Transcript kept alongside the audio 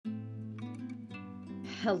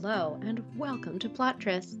Hello and welcome to Plot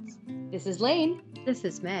Trysts. This is Lane. This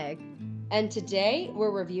is Meg. And today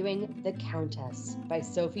we're reviewing The Countess by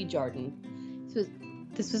Sophie Jordan.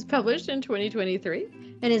 This was published in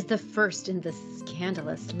 2023 and is the first in the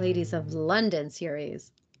Scandalous Ladies of London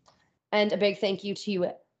series. And a big thank you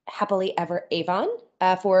to Happily Ever Avon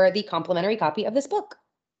for the complimentary copy of this book.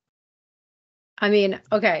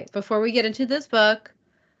 Okay, before we get into this book,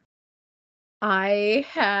 I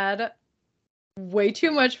had way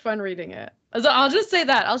too much fun reading it. So I'll just say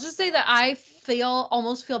that I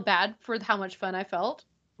almost feel bad for how much fun I felt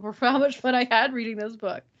or for how much fun I had reading this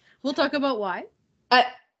book. We'll talk about why. I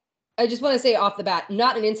just want to say off the bat,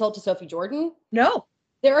 not an insult to Sophie Jordan. No.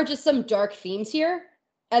 There are just some dark themes here,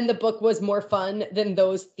 and the book was more fun than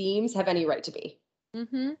those themes have any right to be.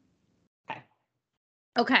 Mm-hmm.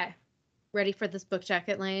 Okay. Ready for this book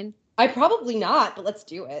jacket, Lane? I probably not, but let's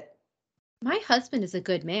do it. My husband is a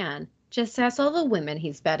good man, just as all the women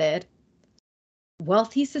he's bedded.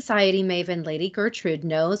 Wealthy society maven Lady Gertrude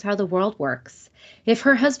knows how the world works. If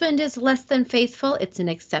her husband is less than faithful, it's an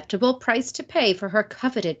acceptable price to pay for her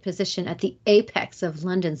coveted position at the apex of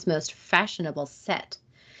London's most fashionable set.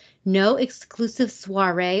 No exclusive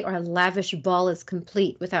soiree or lavish ball is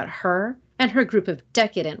complete without her and her group of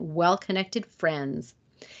decadent, well-connected friends.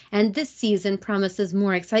 And this season promises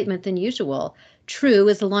more excitement than usual. True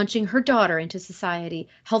is launching her daughter into society,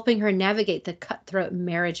 helping her navigate the cutthroat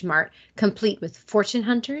marriage mart, complete with fortune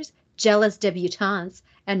hunters, jealous debutantes,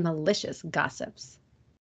 and malicious gossips.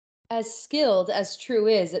 As skilled as True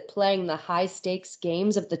is at playing the high-stakes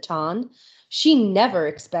games of the ton, she never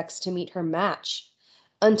expects to meet her match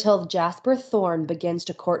until Jasper Thorne begins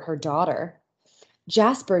to court her daughter.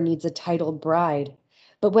 Jasper needs a titled bride,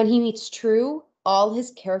 but when he meets True, all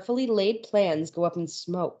his carefully laid plans go up in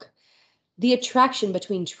smoke. The attraction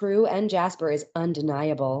between True and Jasper is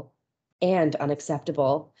undeniable and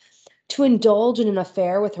unacceptable. To indulge in an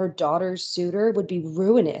affair with her daughter's suitor would be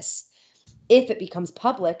ruinous. If it becomes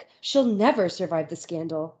public, she'll never survive the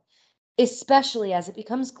scandal, especially as it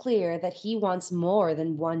becomes clear that he wants more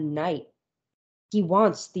than one night. He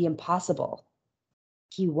wants the impossible.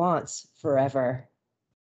 He wants forever.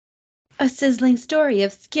 A sizzling story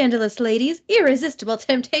of scandalous ladies, irresistible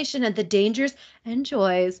temptation, and the dangers and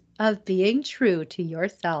joys of being true to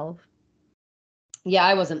yourself. Yeah,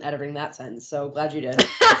 I wasn't editing that sentence, so glad you did.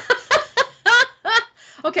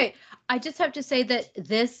 Okay, I just have to say that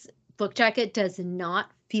this book jacket does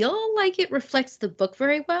not feel like it reflects the book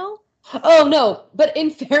very well. Oh, no, but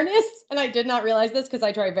in fairness, and I did not realize this because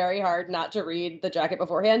I try very hard not to read the jacket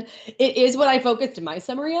beforehand, it is what I focused my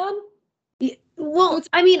summary on. Well,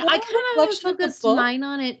 I kind of focused mine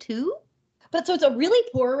on it too. But so it's a really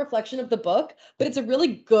poor reflection of the book, but it's a really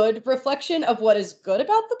good reflection of what is good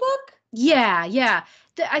about the book. Yeah.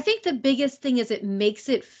 I think the biggest thing is it makes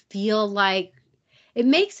it feel like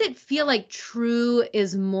True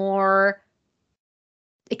is more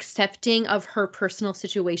accepting of her personal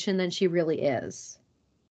situation than she really is.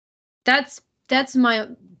 That's my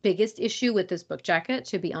biggest issue with this book jacket,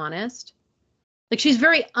 to be honest. Like, she's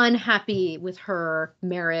very unhappy with her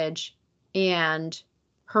marriage and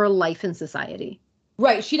her life in society.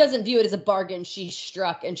 Right. She doesn't view it as a bargain she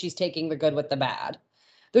struck, and she's taking the good with the bad.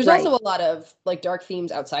 There's Right. also a lot of like dark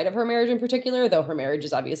themes outside of her marriage in particular, though her marriage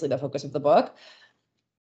is obviously the focus of the book.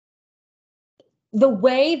 The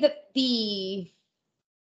way that the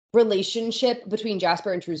relationship between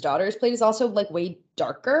Jasper and True's daughter is played is also like way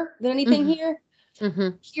darker than anything here. Mm-hmm.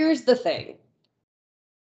 Here's the thing.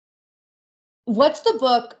 What's the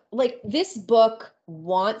book like? This book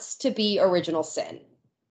wants to be original sin.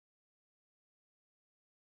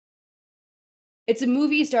 It's a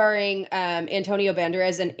movie starring Antonio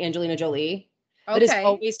Banderas and Angelina Jolie. That is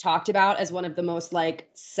always talked about as one of the most like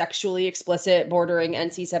sexually explicit, bordering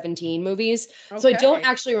NC-17 movies. Okay. So I don't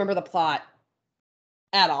actually remember the plot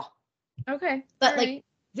at all. Okay. But like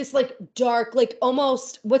this like dark, like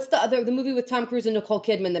almost, what's the movie with Tom Cruise and Nicole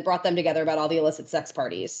Kidman that brought them together about all the illicit sex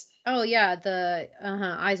parties? Oh yeah, the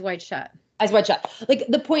Eyes Wide Shut. Eyes Wide Shut. Like,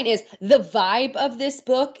 the point is, the vibe of this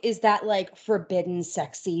book is that like forbidden,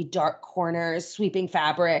 sexy, dark corners, sweeping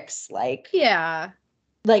fabrics, like, yeah,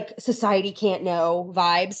 like society can't know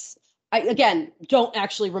vibes. I, again, don't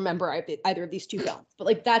actually remember either of these two films, but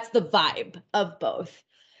like that's the vibe of both.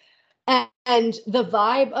 And the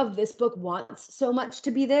vibe of this book wants so much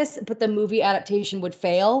to be this, but the movie adaptation would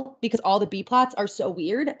fail because all the B plots are so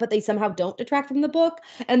weird, but they somehow don't detract from the book.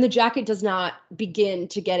 And the jacket does not begin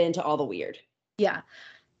to get into all the weird. Yeah.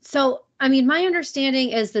 So, I mean, my understanding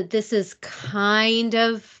is that this is kind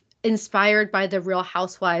of inspired by the Real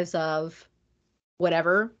Housewives of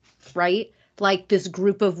whatever, right? like this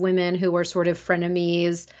group of women who are sort of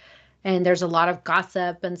frenemies, and there's a lot of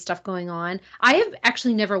gossip and stuff going on. I have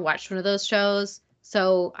actually never watched one of those shows,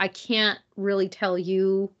 so I can't really tell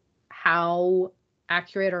you how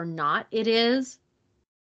accurate or not it is.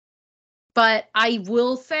 But I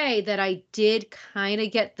will say that I did kind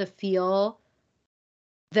of get the feel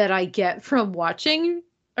that I get from watching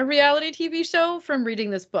a reality TV show from reading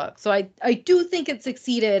this book. So I do think it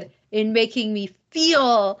succeeded in making me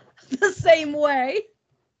feel the same way.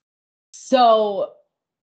 So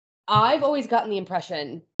I've always gotten the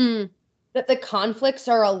impression that the conflicts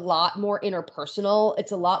are a lot more interpersonal.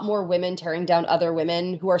 It's a lot more women tearing down other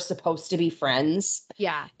women who are supposed to be friends.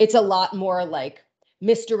 Yeah. It's a lot more like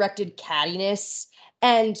misdirected cattiness.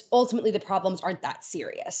 And ultimately, the problems aren't that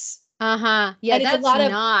serious. Uh-huh. Yeah, And it's that's a lot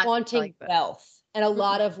of not wanting like that. wealth and a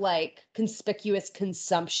lot of like conspicuous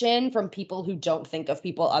consumption from people who don't think of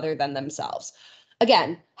people other than themselves.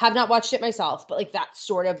 Again, have not watched it myself, but like that's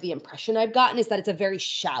sort of the impression I've gotten, is that it's a very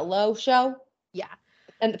shallow show. Yeah.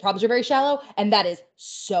 And the problems are very shallow. And that is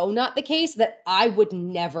so not the case, that I would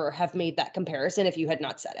never have made that comparison if you had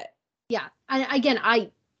not said it. Yeah. Again,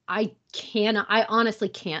 I honestly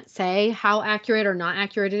can't say how accurate or not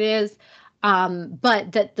accurate it is.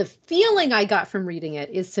 But that the feeling I got from reading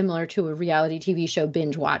it is similar to a reality TV show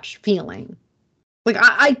binge watch feeling. Like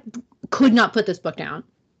I could not put this book down.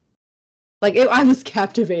 Like I was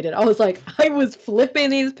captivated. I was like, I was flipping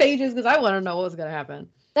these pages because I want to know what was going to happen.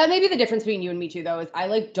 That may be the difference between you and me too, though, is I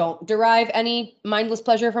like don't derive any mindless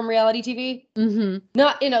pleasure from reality TV. Mm-hmm.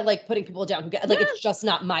 Not in a like putting people down who get like it's just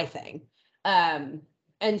not my thing.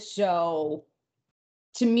 And so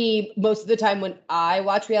to me, most of the time when I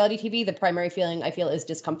watch reality TV, the primary feeling I feel is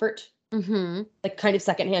discomfort. Mm-hmm. Like kind of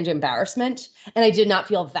secondhand embarrassment. And I did not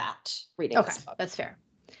feel that reading this book. That's fair.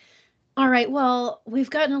 All right. Well, we've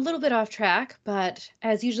gotten a little bit off track, but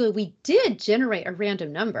as usual, we did generate a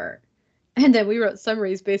random number. And then we wrote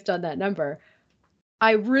summaries based on that number.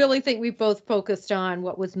 I really think we both focused on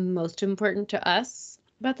what was most important to us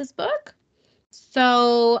about this book.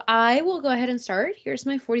 So I will go ahead and start. Here's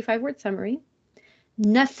my 45-word summary.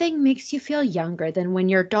 Nothing makes you feel younger than when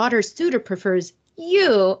your daughter's suitor prefers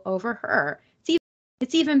you over her.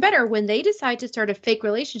 It's even better when they decide to start a fake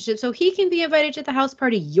relationship so he can be invited to the house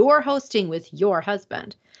party you're hosting with your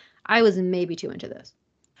husband. I was maybe too into this.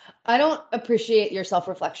 I don't appreciate your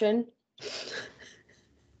self-reflection.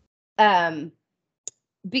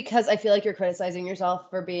 Because I feel like you're criticizing yourself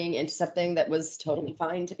for being into something that was totally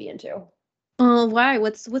fine to be into. Oh, why?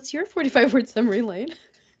 What's your 45-word summary, Lane?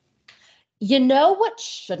 You know what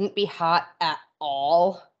shouldn't be hot at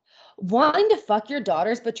all? Wanting to fuck your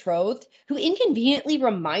daughter's betrothed who inconveniently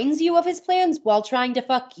reminds you of his plans while trying to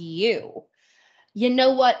fuck you. You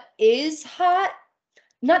know what is hot?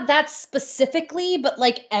 Not that specifically, but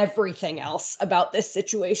like everything else about this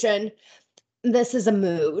situation. This is a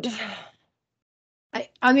mood.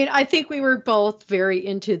 I mean, I think we were both very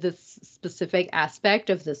into this specific aspect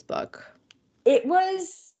of this book. It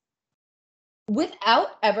was, without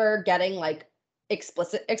ever getting like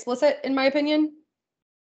explicit, in my opinion,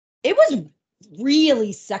 it was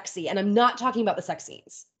really sexy. And I'm not talking about the sex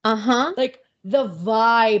scenes. Uh-huh. Like the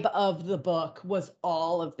vibe of the book was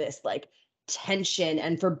all of this like tension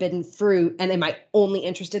and forbidden fruit. And am I only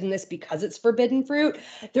interested in this because it's forbidden fruit?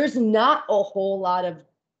 There's not a whole lot of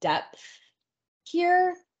depth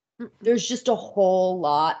here. There's just a whole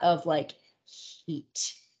lot of like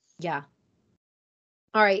heat. Yeah.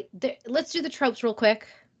 All right. Let's do the tropes real quick,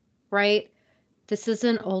 right? This is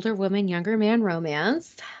an older woman, younger man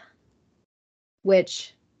romance,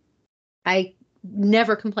 which I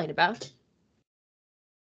never complain about.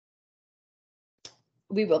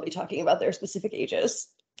 We will be talking about their specific ages.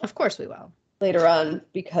 Of course we will. Later on,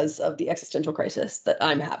 because of the existential crisis that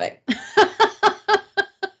I'm having.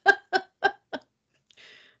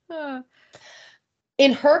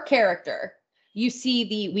 In her character, you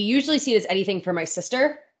see we usually see it as anything for my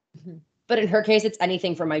sister, but in her case, it's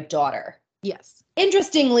anything for my daughter. Yes.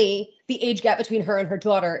 Interestingly, the age gap between her and her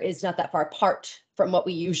daughter is not that far apart from what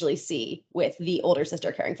we usually see with the older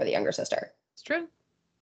sister caring for the younger sister. It's true.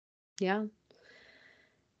 Yeah.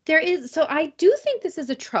 So I do think this is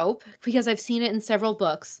a trope because I've seen it in several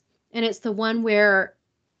books, and it's the one where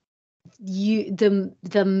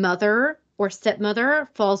the mother or stepmother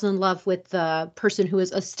falls in love with the person who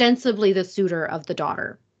is ostensibly the suitor of the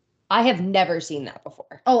daughter. I have never seen that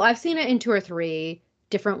before. Oh, I've seen it in 2 or 3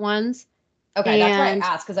 different ones. Okay, that's why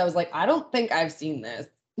I asked, because I was like, I don't think I've seen this.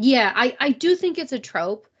 Yeah, I do think it's a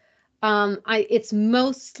trope. It's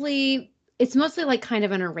mostly like kind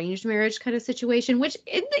of an arranged marriage kind of situation, which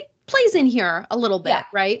plays in here a little bit, Yeah.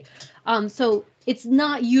 right? So it's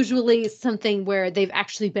not usually something where they've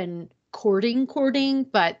actually been courting,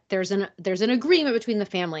 but there's an agreement between the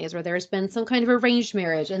families where there's been some kind of arranged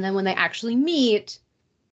marriage, and then when they actually meet,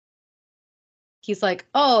 he's like,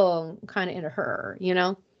 oh, I'm kind of into her, you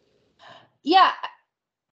know? Yeah.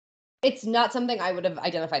 It's not something I would have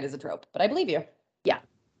identified as a trope, but I believe you. Yeah.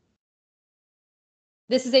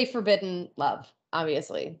 This is a forbidden love,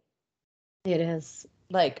 obviously. It is.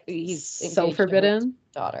 Like, he's So engaged to her forbidden.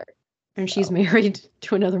 daughter. And she's married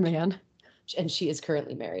to another man. And she is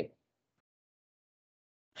currently married.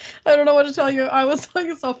 I don't know what to tell you. I was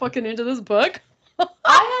like so fucking into this book.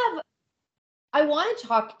 I want to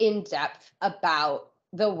talk in depth about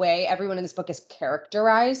the way everyone in this book is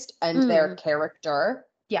characterized and their character.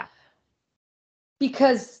 Yeah.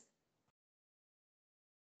 Because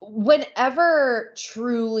whenever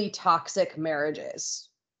truly toxic marriages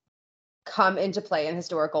come into play in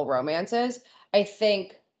historical romances, I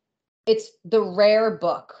think it's the rare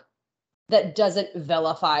book that doesn't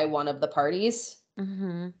vilify one of the parties.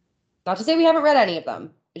 Mm-hmm. Not to say we haven't read any of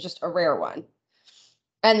them. It's just a rare one.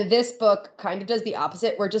 And this book kind of does the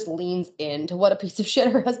opposite, where it just leans into what a piece of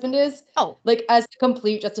shit her husband is. Oh. Like, as a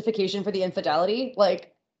complete justification for the infidelity.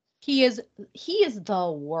 Like, he is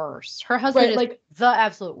the worst. Her husband is like the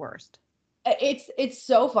absolute worst. It's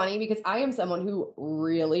so funny because I am someone who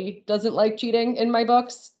really doesn't like cheating in my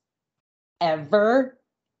books. Ever.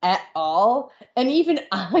 At all. And even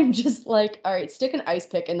I'm just like, all right, stick an ice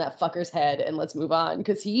pick in that fucker's head and let's move on,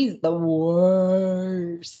 because he's the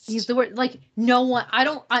worst. He's the worst. Like, no one,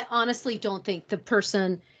 I honestly don't think the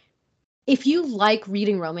person, if you like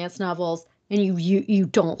reading romance novels and you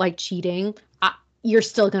don't like cheating, you're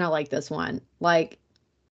still gonna like this one. Like,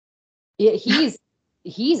 yeah,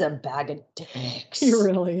 he's a bag of dicks. He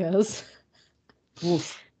really is.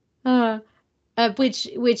 Oof.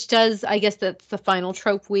 Which does, I guess that's the final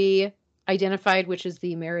trope we identified, which is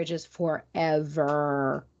the marriage is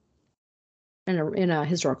forever in a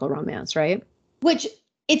historical romance, right? Which,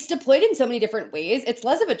 it's deployed in so many different ways. It's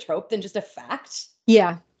less of a trope than just a fact.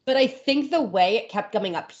 Yeah. But I think the way it kept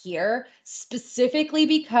coming up here, specifically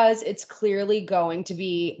because it's clearly going to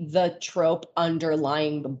be the trope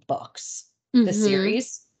underlying the books, the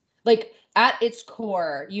series. Like, at its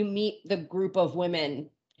core, you meet the group of women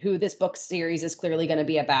who this book series is clearly going to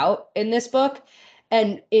be about in this book.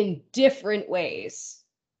 And in different ways,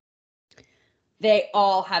 they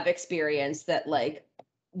all have experienced that, like,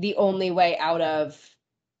 the only way out of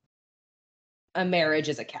a marriage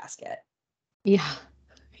is a casket. Yeah.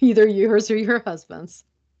 Either yours or your husband's.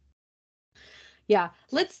 Yeah.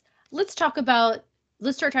 Let's start talking about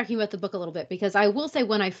the book a little bit, because I will say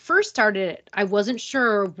when I first started it, I wasn't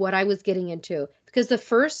sure what I was getting into, because the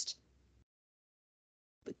first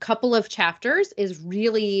couple of chapters is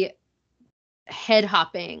really head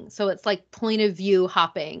hopping. So it's like point of view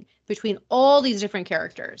hopping between all these different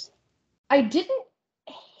characters. I didn't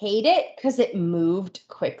hate it because it moved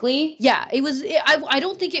quickly. Yeah, it was. I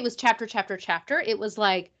don't think it was chapter. It was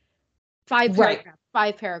like five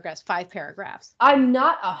paragraphs. I'm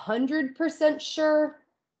not 100% sure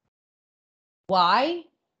why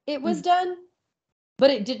it was done, but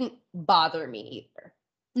it didn't bother me either.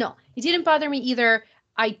 No, it didn't bother me either.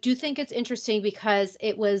 I do think it's interesting because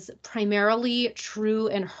it was primarily True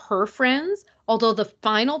and her friends, although the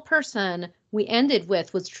final person we ended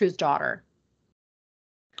with was True's daughter.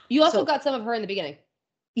 You also got some of her in the beginning.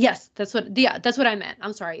 Yes, that's what I meant.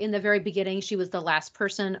 I'm sorry. In the very beginning, she was the last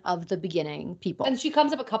person of the beginning people. And she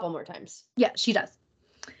comes up a couple more times. Yeah, she does.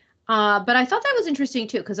 But I thought that was interesting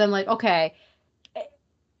too, because I'm like, okay.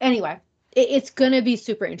 Anyway, it's going to be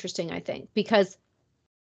super interesting, I think, because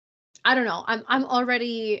I don't know.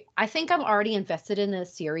 I think I'm already invested in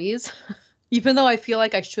this series, even though I feel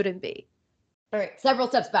like I shouldn't be. All right, several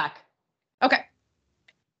steps back. Okay.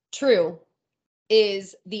 True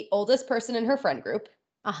is the oldest person in her friend group.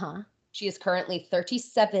 Uh-huh. She is currently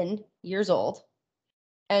 37 years old,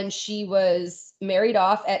 and she was married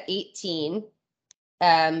off at 18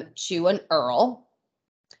 to an earl.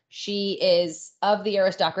 She is of the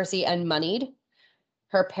aristocracy and moneyed.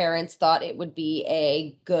 Her parents thought it would be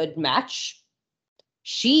a good match.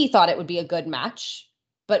 She thought it would be a good match,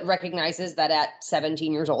 but recognizes that at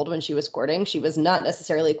 17 years old, when she was courting, she was not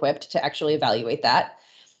necessarily equipped to actually evaluate that,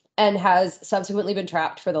 and has subsequently been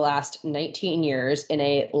trapped for the last 19 years in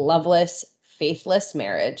a loveless, faithless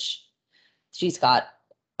marriage. She's got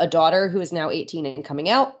a daughter who is now 18 and coming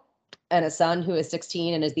out, and a son who is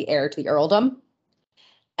 16 and is the heir to the earldom.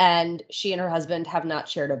 And she and her husband have not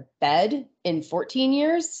shared a bed in 14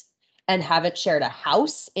 years and haven't shared a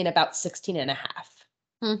house in about 16 and a half.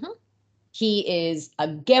 Mm-hmm. He is a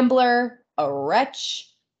gambler, a wretch,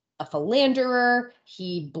 a philanderer.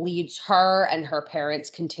 He bleeds her and her parents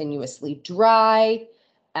continuously dry.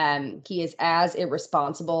 He is as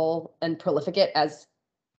irresponsible and profligate as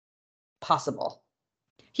possible.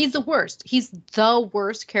 He's the worst. He's the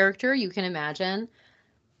worst character you can imagine.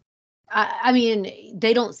 I mean,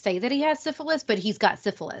 they don't say that he has syphilis, but he's got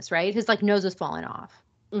syphilis, right? His like nose is falling off,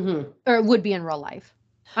 or it would be in real life.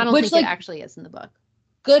 I don't think it actually is in the book.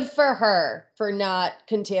 Good for her for not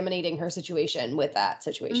contaminating her situation with that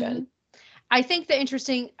situation. I think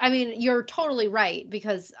I mean, you're totally right,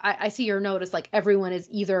 because I see your note as like everyone is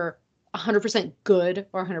either 100% good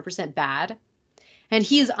or 100% bad. And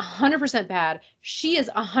he is 100% bad. She is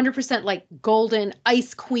 100% like golden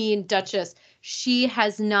ice queen duchess.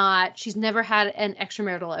 She's never had an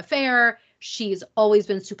extramarital affair. She's always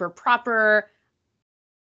been super proper,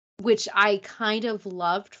 which I kind of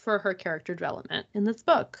loved for her character development in this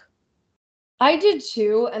book. I did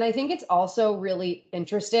too. And I think it's also really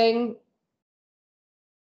interesting.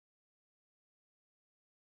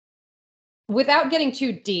 Without getting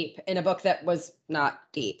too deep in a book that was not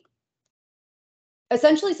deep,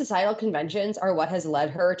 essentially societal conventions are what has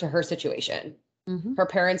led her to her situation. Her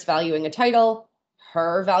parents valuing a title,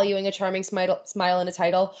 her valuing a charming smile and a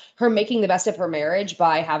title, her making the best of her marriage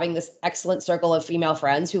by having this excellent circle of female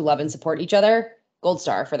friends who love and support each other. Gold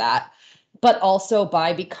star for that. But also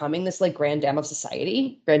by becoming this like grand dame of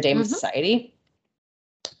society.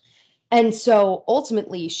 And so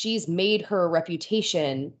ultimately she's made her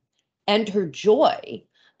reputation and her joy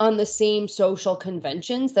on the same social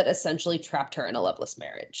conventions that essentially trapped her in a loveless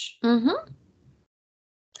marriage. Which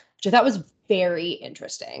I thought was very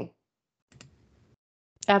interesting.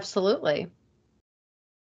 Absolutely.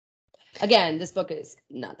 Again, this book is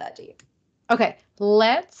not that deep. Okay,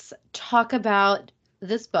 let's talk about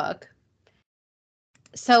this book.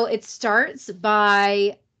 So it starts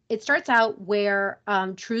out where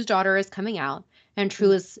True's daughter is coming out, and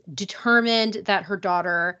True is determined that her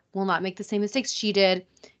daughter will not make the same mistakes she did.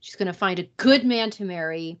 She's going to find a good man to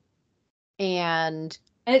marry, and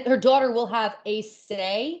her daughter will have a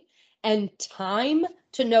say and time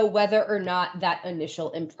to know whether or not that initial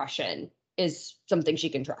impression is something she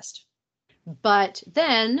can trust. But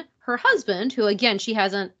then her husband, who again she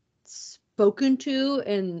hasn't spoken to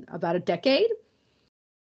in about a decade,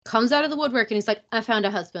 comes out of the woodwork and he's like, I found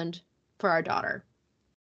a husband for our daughter.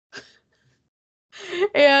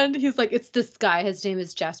 And he's like, it's this guy. His name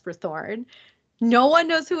is Jasper Thorne. No one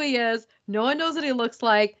knows who he is. No one knows what he looks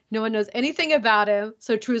like. No one knows anything about him.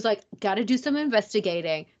 So True's like, got to do some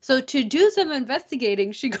investigating. So to do some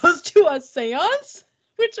investigating, she goes to a seance,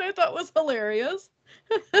 which I thought was hilarious.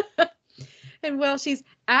 And while she's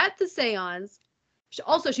at the seance,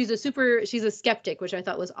 she's a skeptic, which I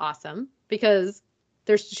thought was awesome, because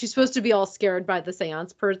she's supposed to be all scared by the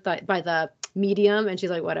seance by the medium, and she's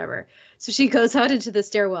like, whatever. So she goes out into the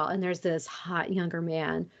stairwell, and there's this hot younger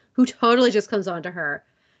man who totally just comes on to her.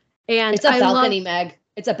 And it's a balcony, Meg.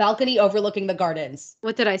 It's a balcony overlooking the gardens.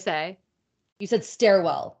 What did I say? You said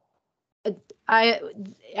stairwell. That's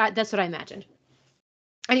what I imagined.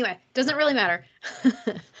 Anyway, doesn't really matter.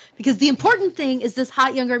 Because the important thing is this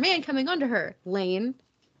hot younger man coming onto her. Lane.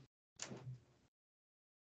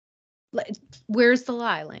 Where's the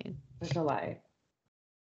lie, Lane? There's no lie.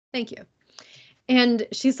 Thank you. And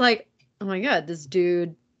she's like, oh my God, this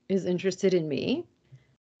dude is interested in me.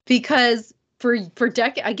 Because for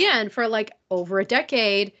like over a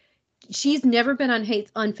decade, she's never been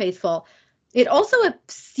unfaithful. It also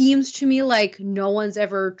seems to me like no one's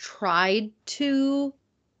ever tried to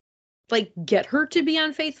like get her to be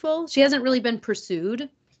unfaithful. She hasn't really been pursued.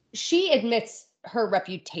 She admits her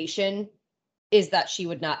reputation is that she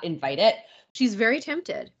would not invite it. She's very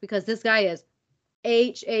tempted because this guy is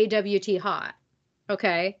HAWT hot.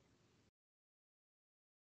 Okay.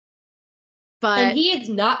 And he is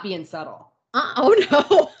not being subtle. Oh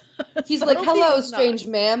no. He's like, hello, strange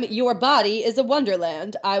ma'am. Your body is a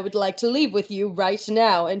wonderland. I would like to leave with you right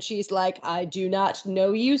now. And she's like, I do not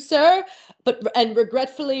know you, sir. And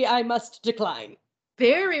regretfully, I must decline.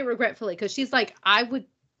 Very regretfully, because she's like, I would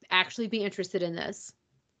actually be interested in this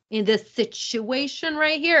situation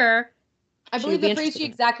right here. I believe the phrase she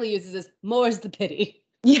exactly uses is, more's the pity.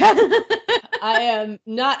 Yeah. I am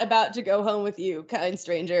not about to go home with you, kind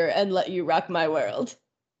stranger, and let you rock my world.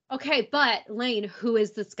 Okay, but Lane, who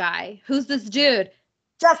is this guy? Who's this dude?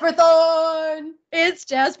 Jasper Thorne! It's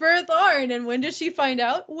Jasper Thorne. And when does she find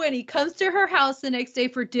out? When he comes to her house the next day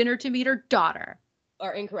for dinner to meet her daughter.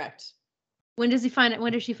 Or incorrect. When does she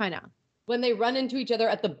find out? When they run into each other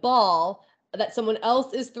at the ball, that someone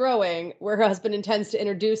else is throwing where her husband intends to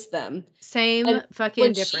introduce them. Same And fucking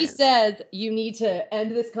when difference. she says, you need to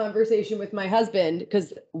end this conversation with my husband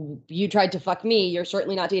because you tried to fuck me, you're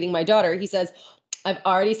certainly not dating my daughter. He says, I've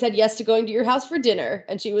already said yes to going to your house for dinner.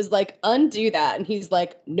 And she was like, undo that. And he's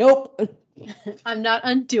like, nope. I'm not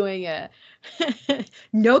undoing it.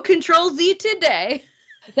 No control Z today.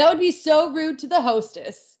 That would be so rude to the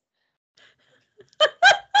hostess.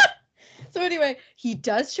 So anyway, he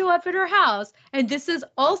does show up at her house. And this is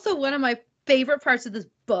also one of my favorite parts of this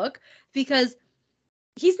book because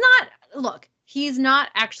he's not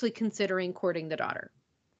actually considering courting the daughter.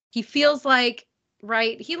 He feels like,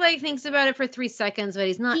 right? He like thinks about it for 3 seconds, but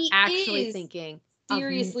he's not actually thinking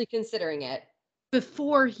seriously considering it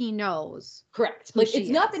before he knows. Correct. Like it's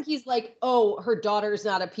not that he's like, oh, her daughter's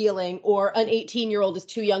not appealing, or an 18-year-old is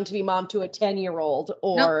too young to be mom to a 10-year-old,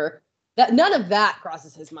 or that. None of that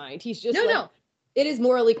crosses his mind. He's just it is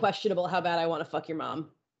morally questionable how bad I want to fuck your mom.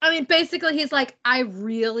 I mean, basically, he's like, I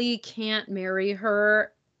really can't marry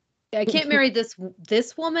her. I can't marry this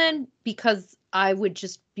woman because I would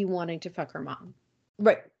just be wanting to fuck her mom.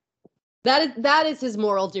 Right. That is his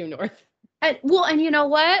moral due north. And you know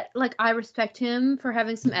what? Like, I respect him for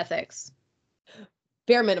having some ethics.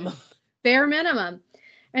 Bare minimum. Bare minimum.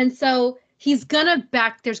 And so there's going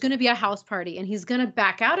to be a house party, and he's going to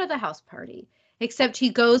back out of the house party. Except he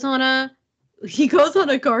goes on a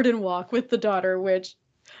garden walk with the daughter, which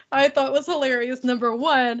I thought was hilarious, number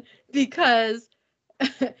one, because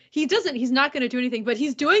he's not going to do anything, but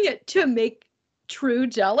he's doing it to make True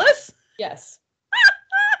jealous. Yes.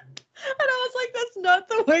 And I was like, that's not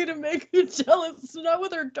the way to make her jealous. It's not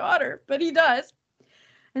with her daughter, but he does.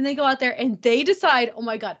 And they go out there and they decide, oh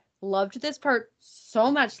my God, loved this part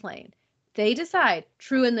so much, Lane. They decide,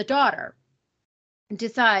 True and the daughter,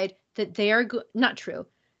 decide that they are, not True,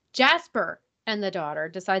 Jasper and the daughter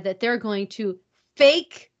decide that they're going to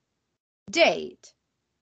fake date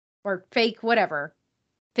or fake whatever,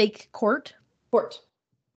 fake court.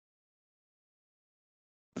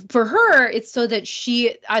 For her, it's so that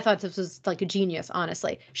I thought this was like a genius,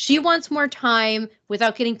 honestly. She wants more time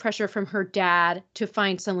without getting pressure from her dad to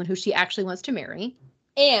find someone who she actually wants to marry.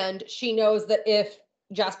 And she knows that if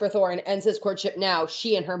Jasper Thorne ends his courtship now,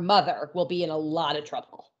 she and her mother will be in a lot of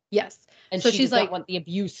trouble. Yes. And so she does not want the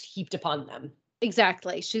abuse heaped upon them.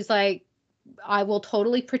 Exactly. She's like, I will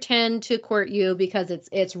totally pretend to court you because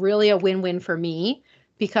it's really a win-win for me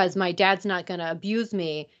because my dad's not going to abuse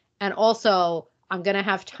me. And also I'm going to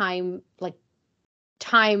have time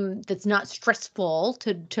that's not stressful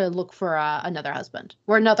to look for another husband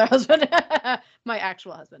or another husband, my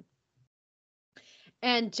actual husband.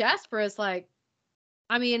 And Jasper is like,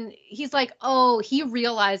 I mean, he's like, oh, he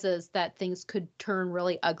realizes that things could turn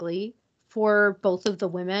really ugly for both of the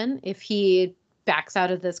women if he backs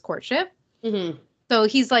out of this courtship. Mm-hmm. So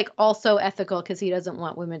he's like also ethical because he doesn't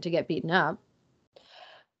want women to get beaten up.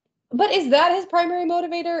 But is that his primary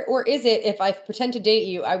motivator, or is it, if I pretend to date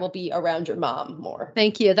you, I will be around your mom more?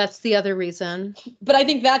 Thank you. That's the other reason. But I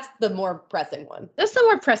think that's the more pressing one. That's the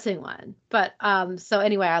more pressing one. But so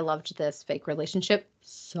anyway, I loved this fake relationship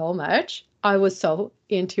so much. I was so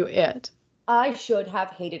into it. I should have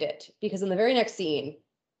hated it because in the very next scene,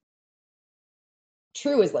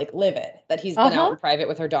 True is like livid that he's been out in private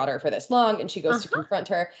with her daughter for this long, and she goes to confront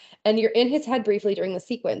her. And you're in his head briefly during the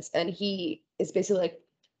sequence, and he is basically like,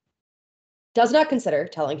 does not consider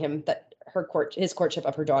telling him that his courtship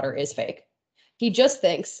of her daughter is fake. He just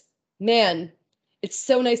thinks, man, it's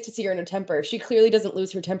so nice to see her in a temper. She clearly doesn't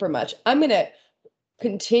lose her temper much. I'm going to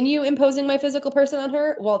continue imposing my physical person on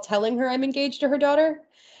her while telling her I'm engaged to her daughter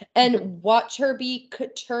and watch her be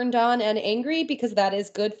turned on and angry because that is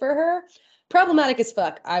good for her. Problematic as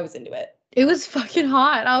fuck. I was into it. It was fucking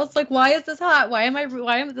hot. I was like, why is this hot? Why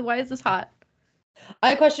is this hot?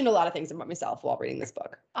 I questioned a lot of things about myself while reading this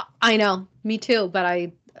book. I know, me too, but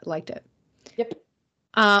I liked it. Yep.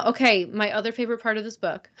 Okay, my other favorite part of this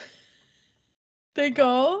book. They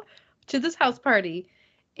go to this house party,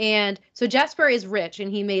 and so Jasper is rich,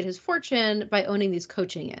 and he made his fortune by owning these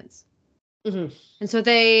coaching inns. Mm-hmm. And so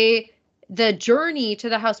the journey to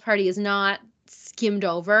the house party is not skimmed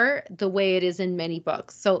over the way it is in many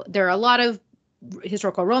books. So there are a lot of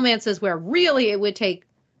historical romances where really it would take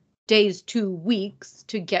days to weeks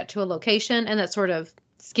to get to a location, and that's sort of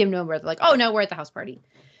skimmed over. They're like, oh no, we're at the house party.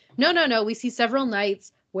 No, we see several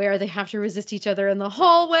nights where they have to resist each other in the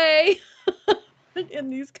hallway in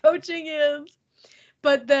these coaching inns,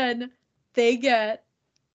 but then they get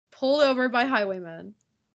pulled over by highwaymen.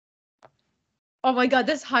 Oh my God,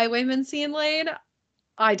 this highwayman scene, Lane,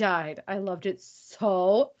 I died. I loved it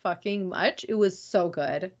so fucking much. It was so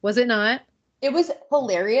good. Was it not? It was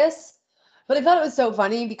hilarious. But I thought it was so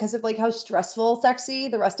funny because of like how stressful, sexy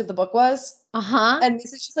the rest of the book was. Uh-huh. And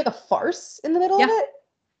this is just like a farce in the middle of Yeah. it.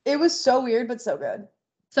 It was so weird, but so good.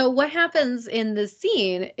 So what happens in this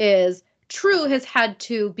scene is True has had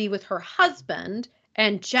to be with her husband,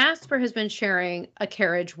 and Jasper has been sharing a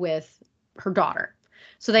carriage with her daughter.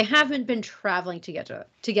 So they haven't been traveling together.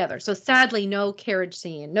 So sadly, no carriage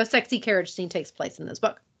scene, no sexy carriage scene takes place in this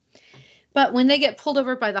book. But when they get pulled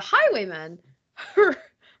over by the highwaymen, her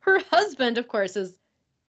her husband, of course, is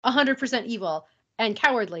 100% evil and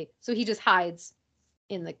cowardly. So he just hides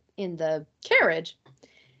in the carriage.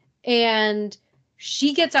 And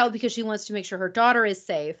she gets out because she wants to make sure her daughter is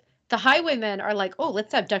safe. The highwaymen are like, oh,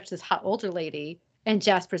 let's abduct this hot older lady. And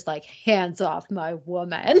Jasper's like, hands off my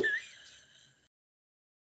woman.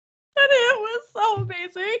 And it was so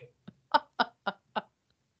amazing.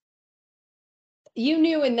 You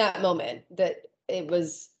knew in that moment that it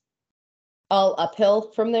was all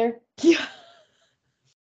uphill from there. Yeah.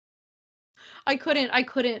 I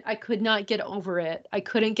could not get over it. I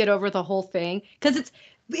couldn't get over the whole thing because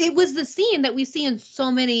it was the scene that we see in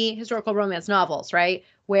so many historical romance novels, right?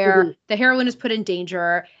 Where the heroine is put in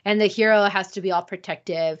danger and the hero has to be all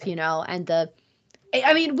protective, and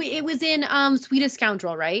it was in Sweetest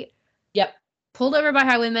Scoundrel, right? Yep. Pulled over by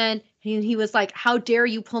highwaymen, and he was like, "How dare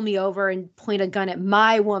you pull me over and point a gun at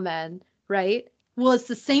my woman?" Right? Well, it's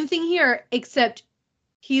the same thing here, except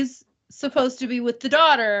he's supposed to be with the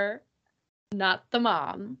daughter, not the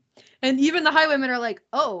mom. And even the highwaymen are like,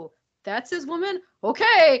 "Oh, that's his woman?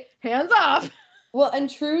 Okay, hands off." Well, and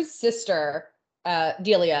True's sister,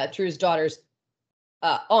 Delia, True's daughter's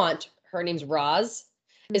aunt, her name's Roz,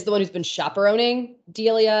 is the one who's been chaperoning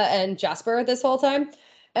Delia and Jasper this whole time.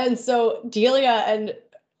 And so Delia and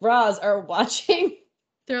Roz are watching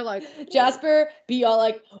They're like, Jasper be all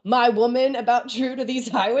like, my woman about True to these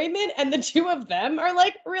highwaymen. And the two of them are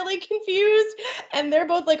like really confused. And they're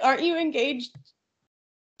both like, aren't you engaged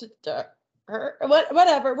to her?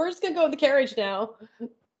 Whatever. We're just going to go in the carriage now.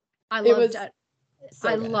 I loved it. it.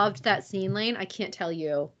 I loved that scene, Lane. I can't tell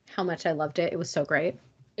you how much I loved it. It was so great.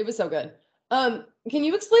 It was so good. Can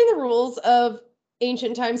you explain the rules of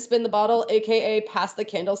ancient times spin the bottle, aka pass the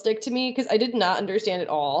candlestick to me? Because I did not understand it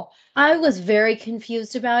all. I was very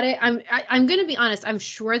confused about it. I'm going to be honest. I'm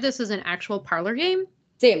sure this is an actual parlor game.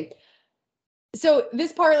 Same. So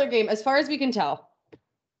this parlor game, as far as we can tell,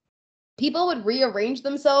 people would rearrange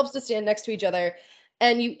themselves to stand next to each other,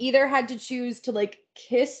 and you either had to choose to like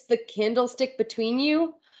kiss the candlestick between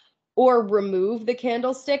you or remove the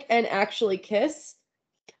candlestick and actually kiss.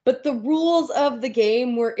 But the rules of the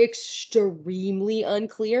game were extremely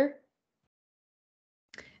unclear.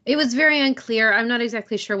 It was very unclear. I'm not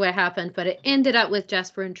exactly sure what happened, but it ended up with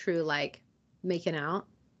Jasper and True like making out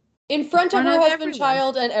in front of her husband, everyone.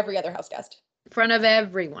 Child, and every other house guest. In front of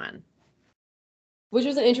everyone. Which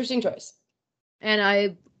was an interesting choice. And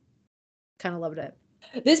I kind of loved it.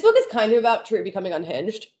 This book is kind of about True becoming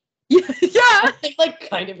unhinged. Yeah. I'm like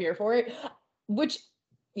kind of here for it. Which,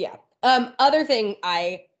 yeah. Other thing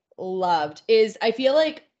I loved is I feel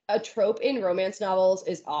like a trope in romance novels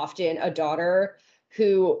is often a daughter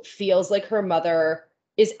who feels like her mother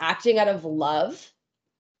is acting out of love,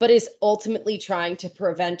 but is ultimately trying to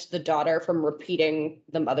prevent the daughter from repeating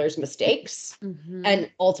the mother's mistakes and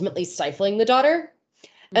ultimately stifling the daughter.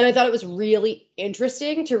 And I thought it was really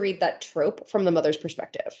interesting to read that trope from the mother's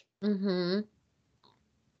perspective.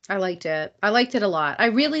 I liked it. I liked it a lot. I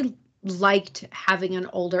really liked having an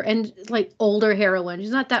older heroine.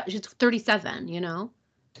 She's 37,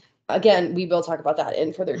 Again, we will talk about that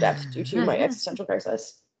in further depth due to my existential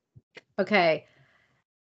crisis. Okay.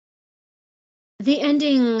 The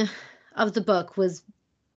ending of the book was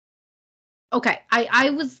okay. I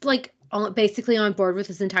was like basically on board with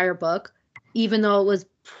this entire book, even though it was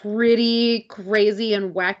pretty crazy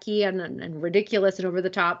and wacky and ridiculous and over the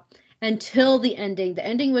top until the ending. The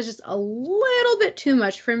ending was just a little bit too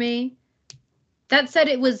much for me. That said,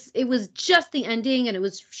 it was just the ending and it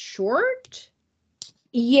was short.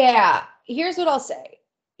 Yeah, here's what I'll say.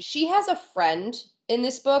 She has a friend in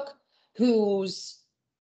this book whose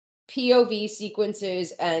POV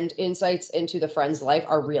sequences and insights into the friend's life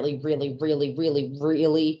are really, really, really, really,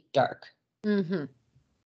 really dark.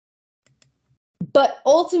 But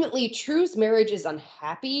ultimately, True's marriage is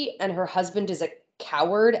unhappy and her husband is a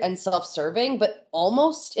coward and self-serving, but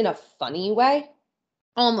almost in a funny way.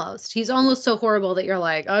 Almost. He's almost so horrible that you're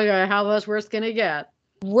like, okay, how much worse can it get?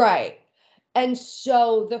 Right. And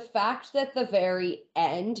so the fact that the very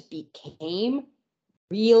end became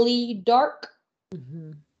really dark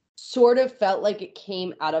sort of felt like it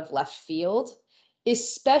came out of left field,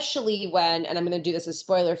 especially when, and I'm going to do this as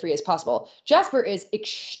spoiler free as possible, Jasper is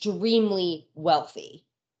extremely wealthy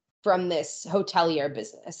from this hotelier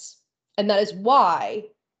business. And that is why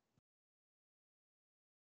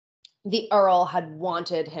the Earl had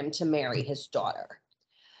wanted him to marry his daughter.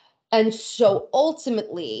 And so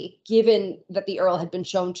ultimately, given that the Earl had been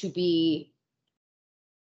shown to be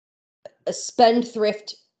a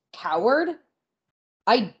spendthrift coward,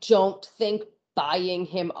 I don't think buying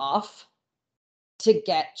him off to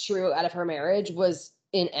get True out of her marriage was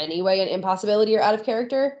in any way an impossibility or out of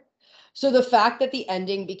character. So the fact that the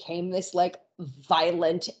ending became this like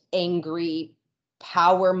violent, angry,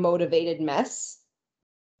 power motivated mess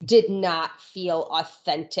did not feel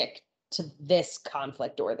authentic to this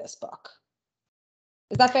conflict or this book.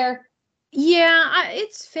 Is that fair? Yeah,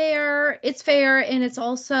 it's fair. It's fair. And it's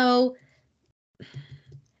also,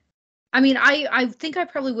 I mean, I think I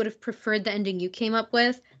probably would have preferred the ending you came up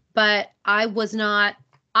with, but I was not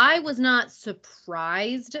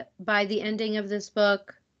surprised by the ending of this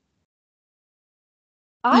book.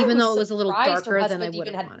 Even though it was a little darker than I would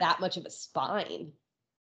have wanted. Had that much of a spine.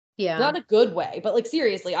 Yeah. Not a good way, but like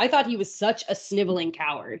seriously, I thought he was such a sniveling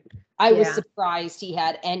coward. I was surprised he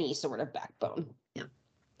had any sort of backbone. Yeah.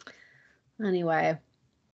 Anyway.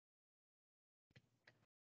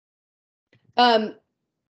 I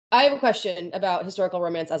have a question about historical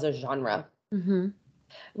romance as a genre. Mm-hmm.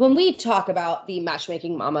 When we talk about the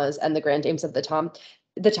matchmaking mamas and the grand dames of the Ton,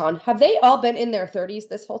 have they all been in their 30s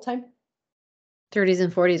this whole time? 30s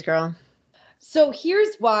and 40s, girl. So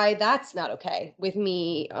here's why that's not okay with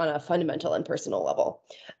me on a fundamental and personal level.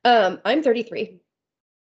 I'm 33.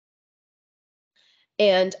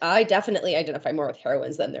 And I definitely identify more with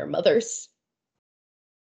heroines than their mothers.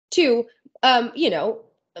 2,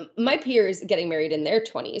 my peers getting married in their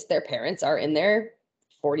 20s, their parents are in their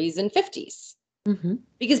 40s and 50s. Mm-hmm.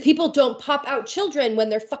 Because people don't pop out children when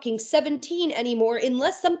they're fucking 17 anymore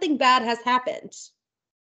unless something bad has happened.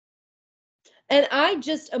 And I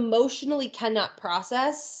just emotionally cannot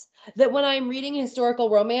process that when I'm reading historical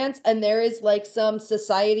romance and there is like some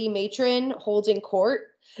society matron holding court,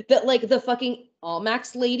 that like the fucking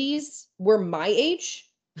Almax ladies were my age.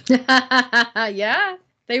 Yeah,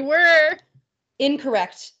 they were.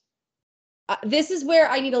 Incorrect. This is where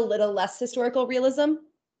I need a little less historical realism.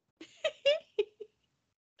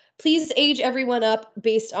 Please age everyone up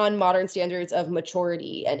based on modern standards of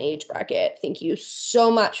maturity and age bracket. Thank you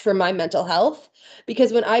so much for my mental health.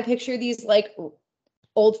 Because when I picture these like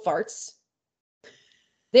old farts,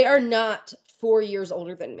 they are not 4 years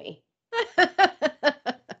older than me.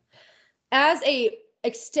 As a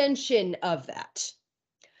extension of that,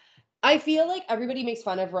 I feel like everybody makes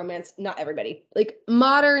fun of romance. Not everybody. Like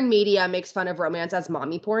modern media makes fun of romance as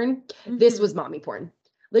mommy porn. Mm-hmm. This was mommy porn.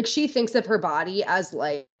 Like she thinks of her body as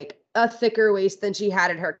like a thicker waist than she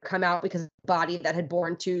had at her come out because of the body that had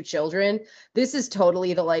born 2 children. This is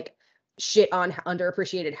totally the like shit on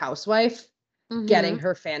underappreciated housewife getting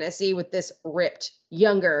her fantasy with this ripped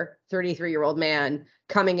younger 33-year-old man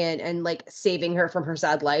coming in and like saving her from her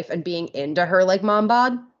sad life and being into her like mom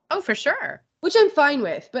bod. Oh, for sure. Which I'm fine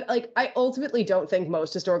with, but like I ultimately don't think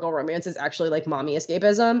most historical romance is actually like mommy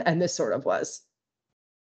escapism, and this sort of was.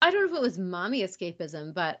 I don't know if it was mommy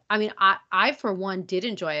escapism, but I mean, I for one did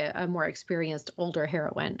enjoy a more experienced older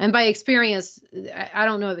heroine, and by experience, I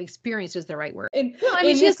don't know if experience is the right word.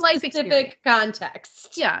 She has life experience.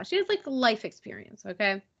 Context. Yeah, she has like life experience.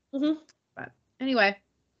 Okay. Mm-hmm. But anyway,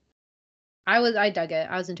 I dug it.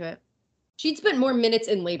 I was into it. She'd spent more minutes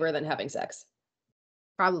in labor than having sex.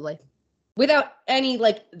 Probably. Without any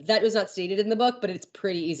like that was not stated in the book, but it's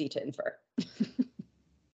pretty easy to infer.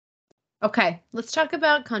 Okay, let's talk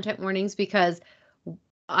about content warnings because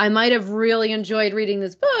I might have really enjoyed reading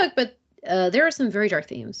this book, but there are some very dark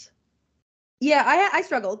themes. Yeah, I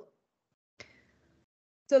struggled.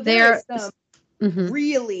 So there is some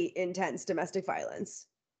really intense domestic violence.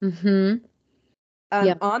 Mm-hmm.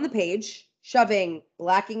 On the page, shoving,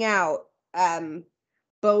 blacking out,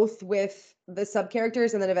 both with the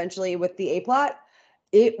sub-characters and then eventually with the A-plot.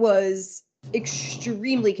 It was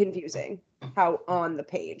extremely confusing how on the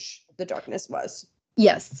page the darkness was.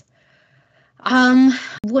 Yes.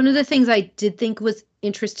 One of the things I did think was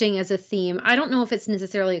interesting as a theme, I don't know if it's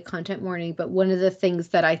necessarily a content warning, but one of the things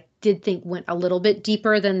that I did think went a little bit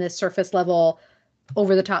deeper than the surface level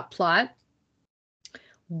over the top plot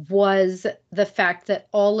was the fact that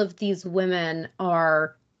all of these women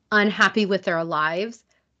are unhappy with their lives,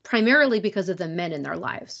 primarily because of the men in their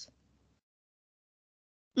lives.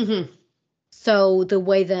 Mm-hmm. So the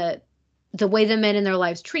way the men in their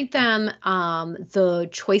lives treat them, the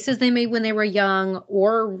choices they made when they were young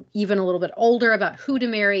or even a little bit older about who to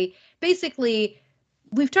marry, basically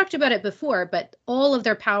we've talked about it before, but all of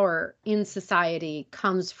their power in society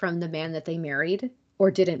comes from the man that they married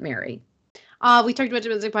or didn't marry. We talked about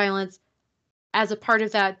domestic violence. As a part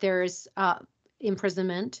of that, there's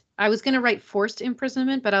imprisonment. I was going to write forced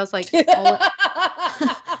imprisonment, but I was like,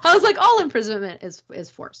 all imprisonment is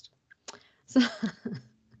forced. So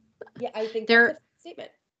yeah, I think there, that's a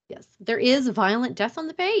statement. yes, there is violent death on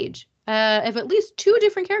the page of at least 2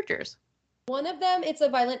 different characters. One of them, it's a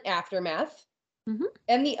violent aftermath, mm-hmm.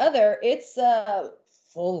 and the other, it's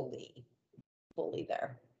fully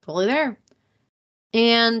there. Fully there.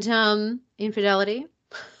 And infidelity.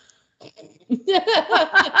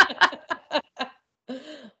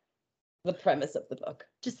 The premise of the book.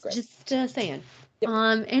 Just saying.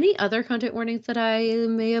 Yep. Any other content warnings that I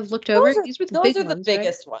may have looked Those over? These were the big ones, the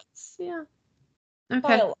biggest right? ones. Yeah.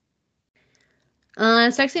 Okay.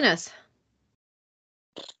 Sexiness.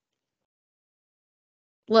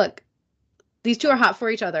 Look, these 2 are hot for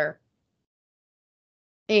each other.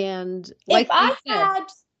 And like if I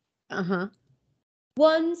had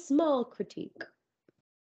one small critique,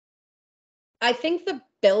 I think the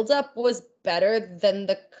buildup was better than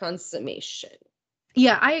the consummation.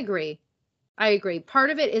 Yeah, I agree.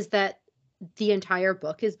 Part of it is that the entire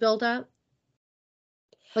book is build up.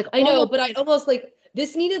 Like I know, but I almost like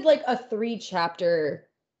this needed like a 3-chapter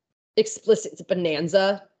explicit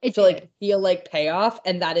bonanza to like feel like payoff,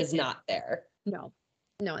 and that is not there. No,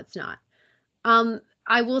 it's not.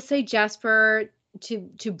 I will say Jasper,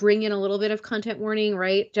 to bring in a little bit of content warning,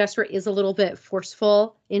 right? Jasper is a little bit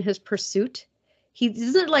forceful in his pursuit. He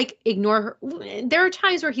doesn't like ignore her. There are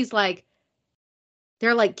times where he's like,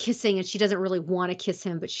 they're like kissing and she doesn't really want to kiss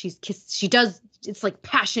him, but she does. It's like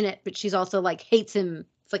passionate, but she's also like hates him.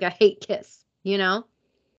 It's like a hate kiss, you know?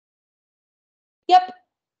 Yep.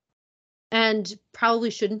 And probably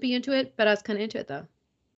shouldn't be into it, but I was kind of into it though.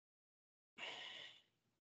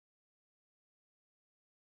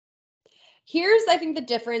 Here's, I think, the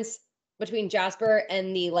difference between Jasper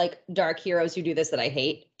and the like dark heroes who do this that I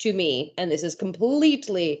hate, to me, and this is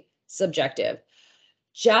completely subjective.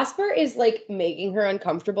 Jasper is like making her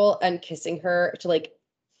uncomfortable and kissing her to like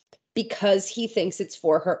because he thinks it's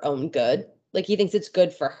for her own good. Like he thinks it's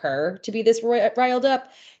good for her to be this riled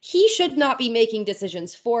up. He should not be making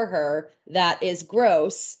decisions for her. That is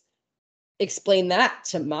gross. Explain that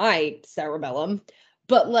to my cerebellum.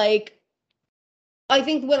 But like, I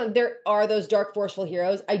think when there are those dark, forceful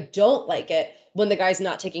heroes, I don't like it when the guy's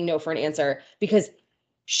not taking no for an answer because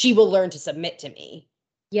she will learn to submit to me.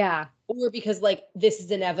 Yeah. Or because like, this is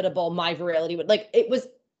inevitable, my virility would like,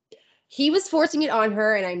 he was forcing it on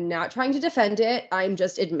her, and I'm not trying to defend it. I'm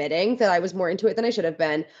just admitting that I was more into it than I should have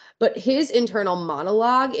been. But his internal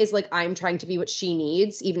monologue is like, I'm trying to be what she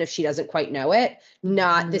needs, even if she doesn't quite know it.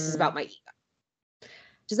 Not, this is about my ego.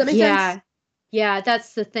 Does that make sense? Yeah,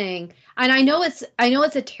 that's the thing. And I know it's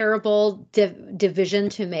a terrible division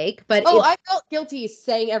to make, but I felt guilty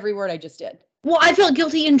saying every word I just did. Well, I felt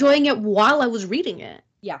guilty enjoying it while I was reading it.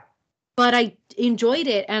 Yeah. But I enjoyed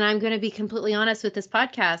it, and I'm going to be completely honest with this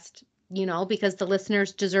podcast, because the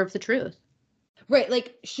listeners deserve the truth. Right.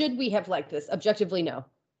 Like, should we have liked this? Objectively, no.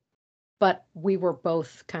 But we were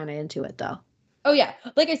both kind of into it, though. Oh, yeah.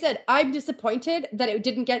 Like I said, I'm disappointed that it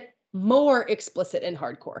didn't get more explicit and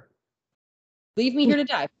hardcore. Leave me here to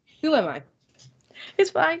die. Who am I? It's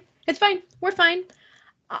fine. We're fine.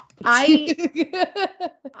 I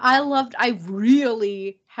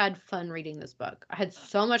really had fun reading this book. I had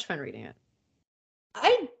so much fun reading it.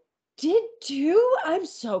 I did too. I'm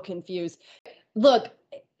so confused. Look,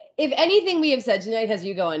 if anything we have said tonight has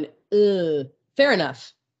you going, fair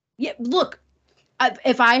enough. Yeah, look,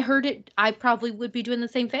 if I heard it, I probably would be doing the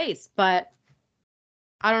same face, but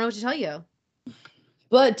I don't know what to tell you.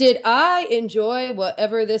 But did I enjoy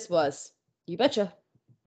whatever this was? You betcha.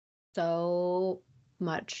 So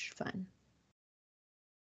much fun.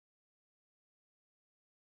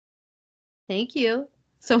 Thank you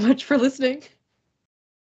so much for listening.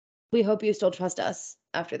 We hope you still trust us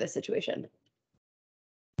after this situation.